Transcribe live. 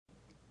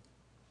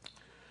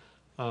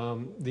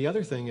The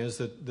other thing is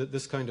that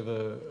this kind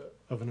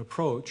of an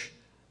approach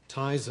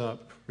ties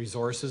up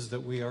resources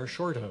that we are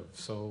short of,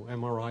 so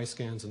MRI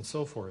scans and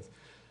so forth.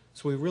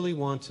 So we really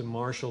want to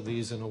marshal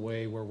these in a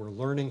way where we're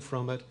learning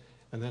from it,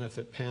 and then if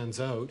it pans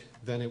out,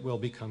 then it will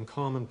become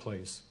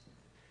commonplace.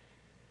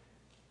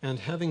 And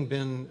having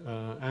been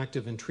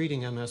active in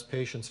treating MS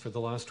patients for the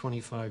last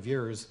 25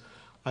 years,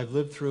 I've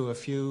lived through a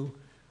few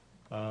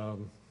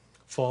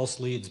false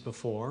leads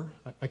before.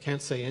 I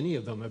can't say any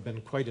of them have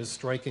been quite as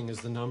striking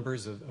as the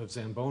numbers of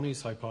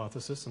Zamboni's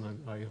hypothesis,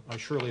 and I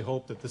surely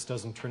hope that this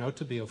doesn't turn out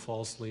to be a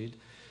false lead.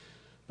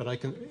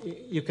 But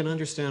you can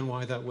understand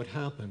why that would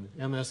happen.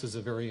 MS is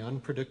a very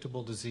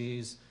unpredictable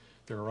disease.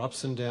 There are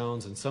ups and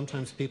downs, and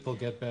sometimes people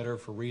get better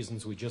for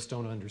reasons we just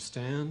don't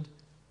understand.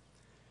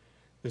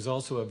 There's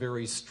also a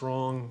very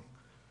strong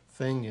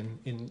thing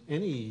in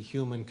any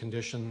human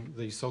condition,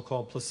 the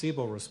so-called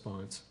placebo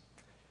response.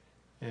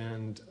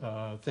 And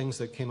things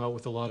that came out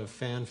with a lot of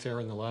fanfare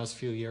in the last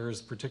few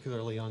years,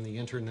 particularly on the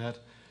internet.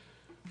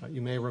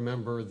 You may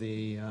remember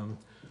the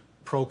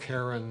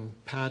Procarin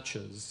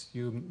patches.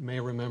 You may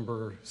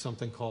remember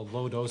something called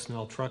low-dose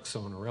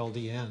naltrexone, or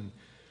LDN.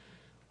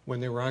 When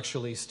they were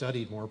actually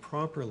studied more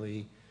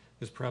properly,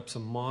 there's perhaps a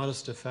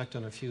modest effect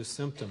on a few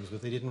symptoms,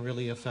 but they didn't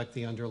really affect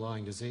the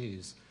underlying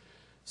disease.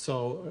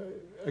 So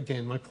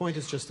again, my point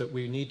is just that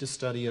we need to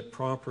study it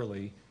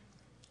properly.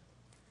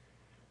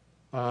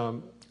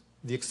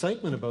 The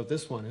excitement about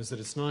this one is that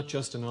it's not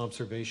just an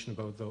observation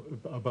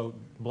about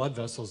blood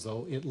vessels,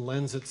 though. It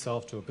lends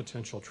itself to a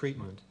potential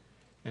treatment.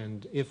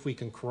 And if we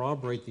can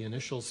corroborate the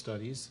initial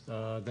studies,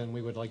 then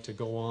we would like to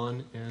go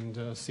on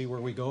and see where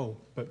we go.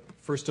 But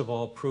first of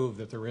all, prove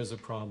that there is a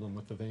problem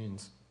with the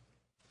veins.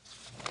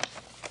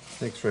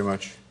 Thanks very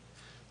much.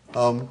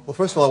 Well,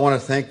 first of all, I want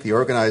to thank the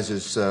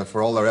organizers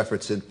for all their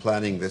efforts in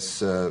planning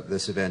this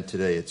event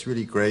today. It's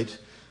really great.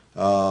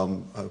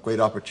 A great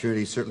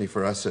opportunity, certainly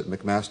for us at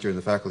McMaster and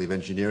the Faculty of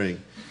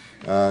Engineering,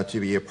 to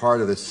be a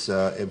part of this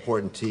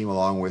important team,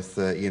 along with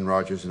Ian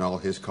Rogers and all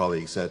his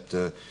colleagues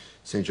at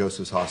St.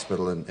 Joseph's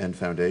Hospital and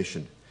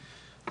Foundation.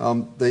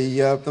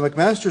 The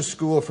McMaster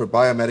School for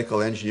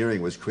Biomedical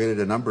Engineering was created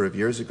a number of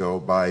years ago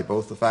by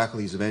both the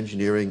Faculties of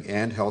Engineering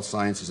and Health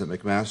Sciences at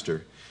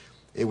McMaster.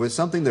 It was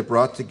something that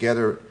brought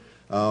together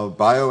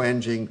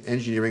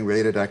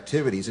bioengineering-related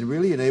activities and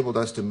really enabled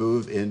us to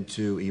move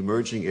into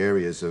emerging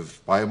areas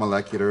of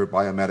biomolecular,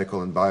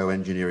 biomedical, and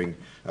bioengineering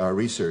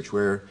research,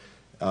 where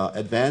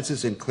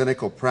advances in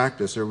clinical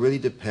practice are really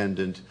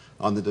dependent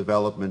on the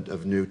development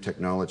of new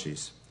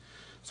technologies.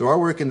 So our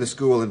work in the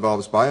school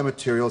involves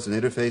biomaterials and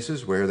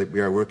interfaces, where we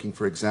are working,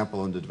 for example,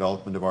 on the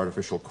development of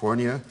artificial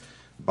cornea,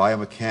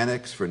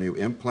 biomechanics for new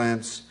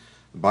implants,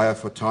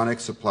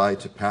 biophotonics applied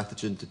to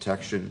pathogen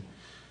detection,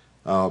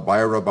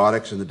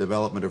 biorobotics and the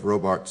development of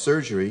robot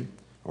surgery,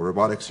 or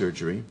robotic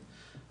surgery,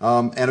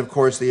 and of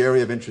course the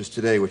area of interest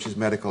today, which is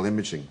medical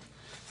imaging.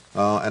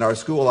 And our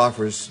school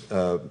offers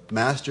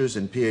master's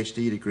and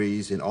PhD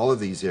degrees in all of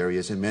these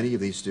areas, and many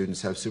of these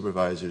students have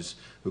supervisors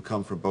who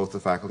come from both the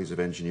faculties of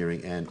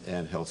engineering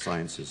and health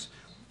sciences.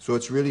 So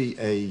it's really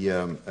a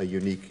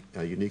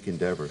unique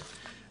endeavor.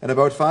 And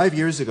about 5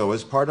 years ago,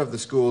 as part of the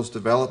school's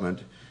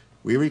development,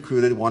 we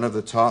recruited one of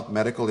the top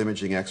medical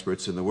imaging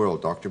experts in the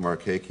world, Dr.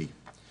 Mark Hickey,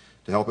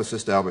 to help us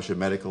establish a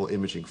medical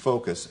imaging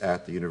focus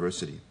at the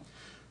university.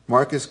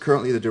 Mark is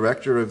currently the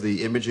director of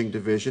the imaging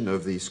division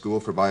of the School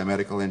for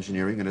Biomedical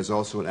Engineering and is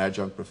also an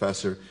adjunct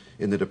professor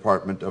in the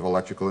Department of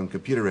Electrical and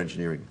Computer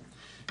Engineering.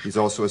 He's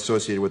also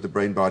associated with the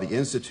Brain Body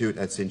Institute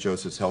at St.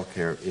 Joseph's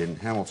Healthcare in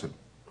Hamilton.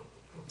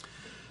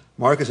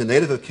 Mark is a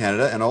native of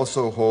Canada and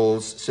also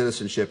holds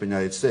citizenship in the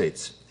United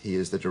States. He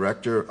is the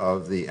director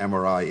of the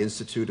MRI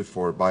Institute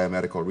for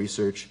Biomedical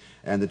Research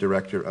and the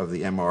director of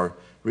the MR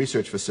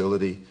Research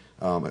Facility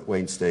at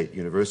Wayne State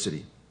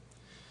University.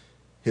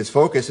 His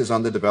focus is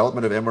on the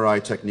development of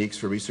MRI techniques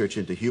for research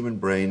into human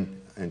brain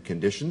and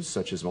conditions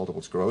such as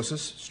multiple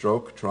sclerosis,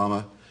 stroke,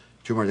 trauma,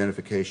 tumor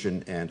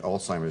identification, and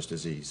Alzheimer's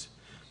disease.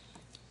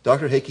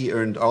 Dr. Hickey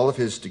earned all of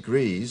his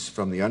degrees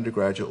from the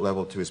undergraduate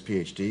level to his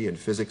PhD in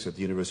physics at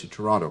the University of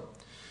Toronto.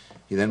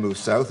 He then moved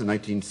south in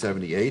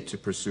 1978 to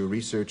pursue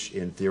research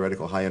in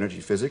theoretical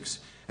high-energy physics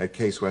at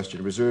Case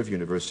Western Reserve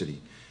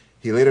University.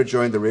 He later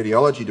joined the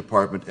radiology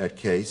department at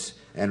Case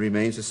and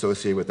remains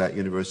associated with that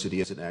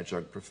university as an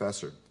adjunct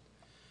professor.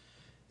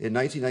 In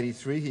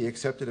 1993, he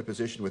accepted a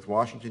position with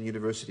Washington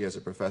University as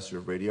a professor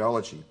of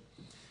radiology.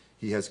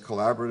 He has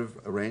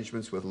collaborative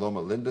arrangements with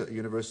Loma Linda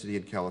University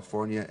in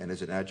California and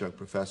is an adjunct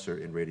professor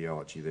in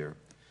radiology there.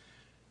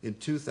 In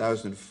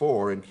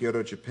 2004, in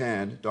Kyoto,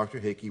 Japan, Dr.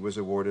 Hickey was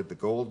awarded the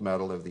Gold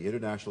Medal of the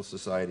International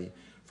Society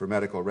for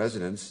Medical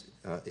Resonance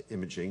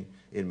Imaging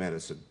in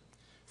Medicine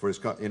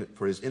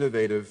for his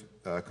innovative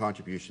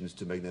contributions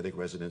to magnetic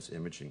resonance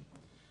imaging.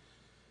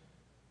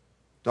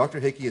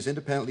 Dr. Hickey has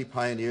independently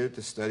pioneered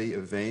the study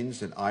of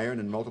veins and iron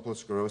and multiple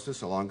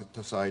sclerosis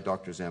alongside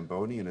Dr.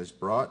 Zamboni and has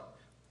brought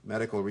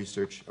medical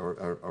research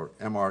or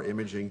MR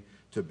imaging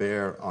to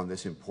bear on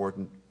this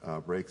important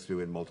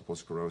breakthrough in multiple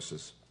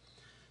sclerosis.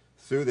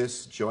 Through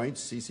this joint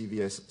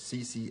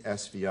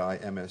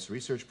CCSVI MS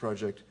research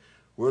project,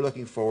 we're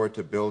looking forward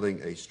to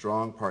building a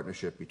strong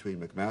partnership between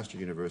McMaster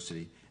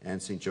University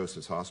and St.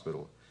 Joseph's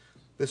Hospital.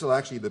 This will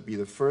actually be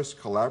the first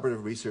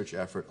collaborative research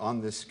effort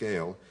on this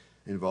scale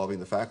involving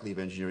the Faculty of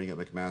Engineering at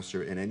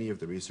McMaster and any of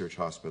the research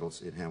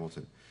hospitals in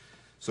Hamilton.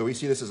 So we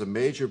see this as a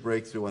major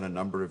breakthrough on a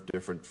number of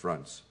different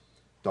fronts.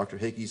 Dr.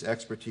 Hickey's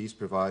expertise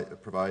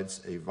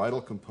provides a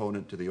vital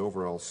component to the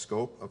overall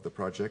scope of the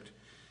project.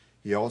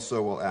 He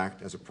also will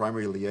act as a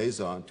primary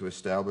liaison to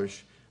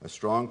establish a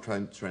strong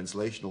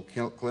translational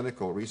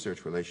clinical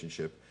research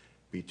relationship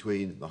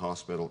between the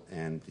hospital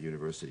and the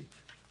university.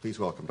 Please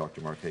welcome Dr.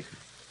 Mark Hickey.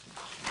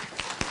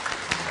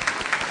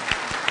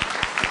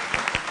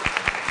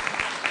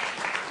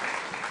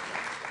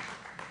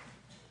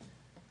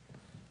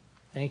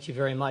 Thank you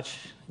very much,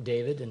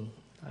 David, and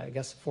I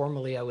guess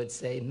formally I would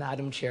say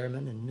Madam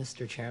Chairman and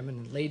Mr. Chairman,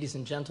 and ladies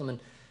and gentlemen,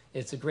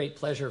 it's a great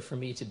pleasure for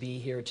me to be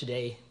here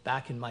today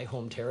back in my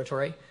home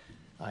territory.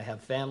 I have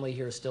family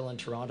here still in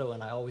Toronto,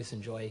 and I always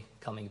enjoy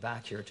coming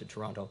back here to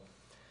Toronto.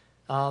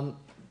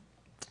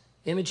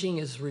 Imaging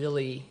is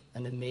really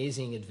an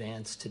amazing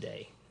advance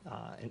today.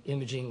 And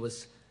imaging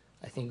was,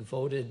 I think,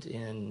 voted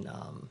in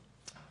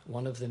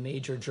one of the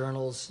major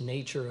journals,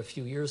 Nature, a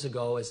few years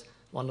ago as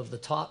one of the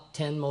top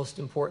 10 most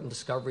important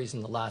discoveries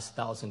in the last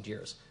 1,000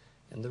 years.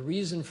 And the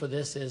reason for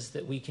this is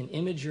that we can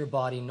image your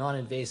body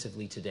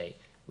non-invasively today.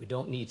 We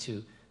don't need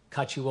to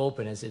cut you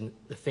open, as in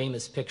the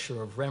famous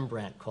picture of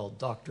Rembrandt called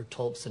Dr.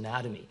 Tulp's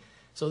Anatomy.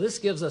 So this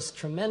gives us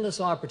tremendous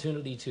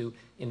opportunity to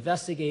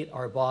investigate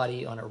our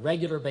body on a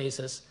regular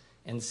basis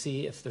and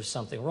see if there's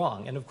something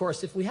wrong. And of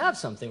course, if we have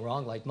something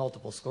wrong, like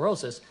multiple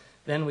sclerosis,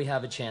 then we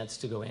have a chance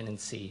to go in and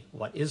see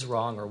what is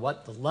wrong or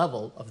what the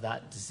level of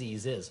that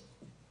disease is.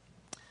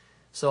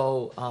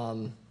 So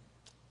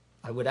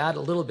I would add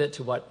a little bit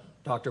to what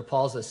Dr.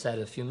 Palza said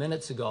a few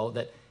minutes ago,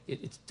 that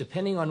it's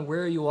depending on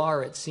where you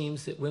are, it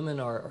seems that women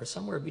are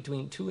somewhere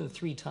between 2 and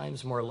 3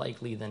 times more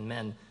likely than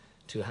men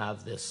to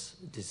have this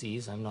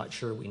disease. I'm not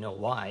sure we know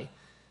why.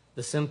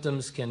 The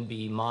symptoms can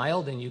be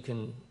mild and you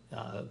can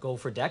go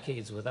for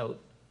decades without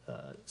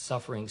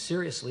suffering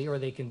seriously, or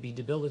they can be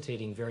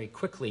debilitating very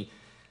quickly,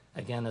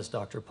 again, as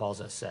Dr.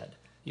 Palza said.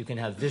 You can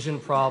have vision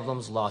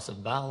problems, loss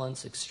of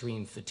balance,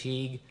 extreme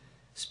fatigue,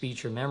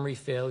 speech or memory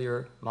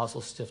failure,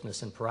 muscle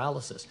stiffness, and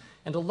paralysis.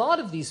 And a lot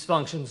of these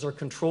functions are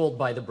controlled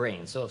by the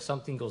brain. So if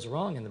something goes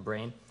wrong in the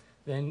brain,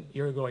 then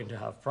you're going to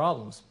have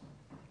problems.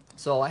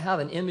 So I have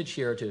an image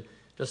here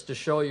just to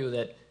show you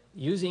that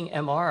using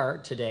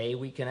MR today,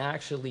 we can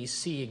actually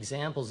see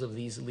examples of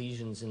these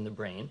lesions in the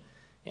brain.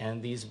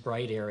 And these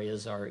bright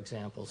areas are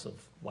examples of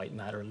white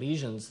matter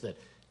lesions that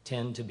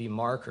tend to be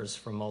markers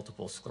for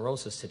multiple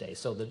sclerosis today.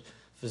 So the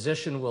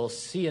physician will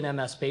see an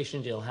MS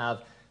patient, he'll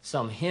have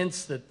some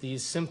hints that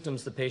these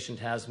symptoms the patient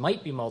has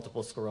might be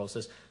multiple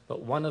sclerosis,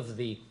 but one of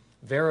the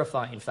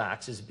verifying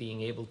facts is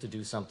being able to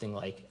do something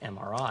like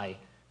MRI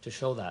to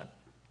show that.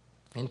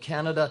 In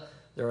Canada,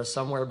 there are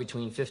somewhere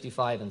between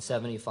 55 and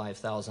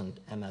 75,000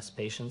 MS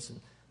patients,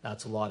 and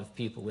that's a lot of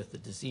people with the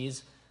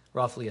disease,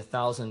 roughly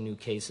 1,000 new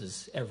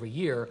cases every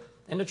year,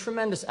 and a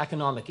tremendous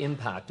economic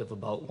impact of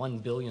about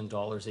 $1 billion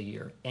a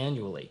year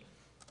annually.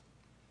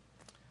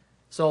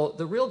 So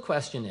the real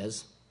question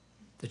is,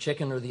 the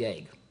chicken or the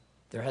egg?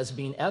 There has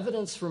been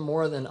evidence for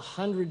more than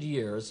 100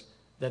 years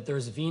that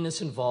there's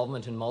venous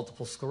involvement in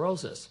multiple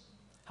sclerosis.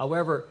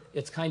 However,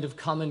 it's kind of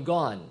come and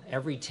gone.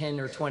 Every 10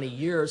 or 20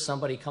 years,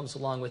 somebody comes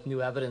along with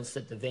new evidence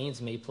that the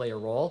veins may play a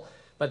role,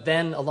 but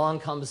then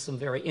along comes some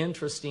very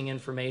interesting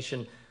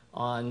information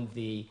on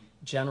the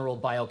general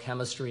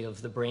biochemistry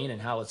of the brain and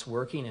how it's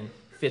working and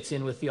fits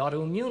in with the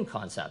autoimmune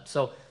concept.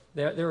 So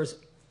there is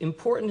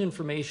important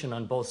information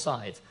on both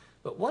sides.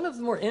 But one of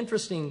the more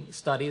interesting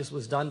studies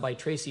was done by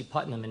Tracy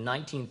Putnam in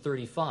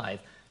 1935,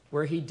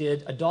 where he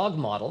did a dog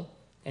model,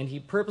 and he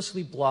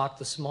purposely blocked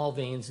the small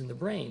veins in the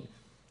brain.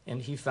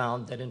 And he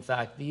found that, in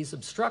fact, these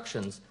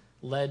obstructions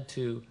led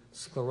to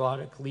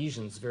sclerotic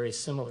lesions very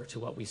similar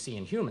to what we see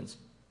in humans.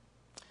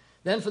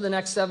 Then for the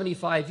next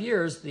 75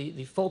 years,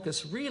 the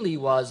focus really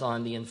was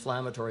on the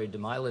inflammatory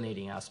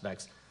demyelinating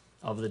aspects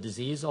of the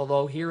disease,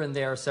 although here and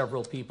there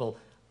several people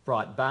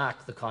brought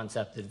back the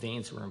concept that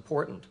veins were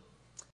important.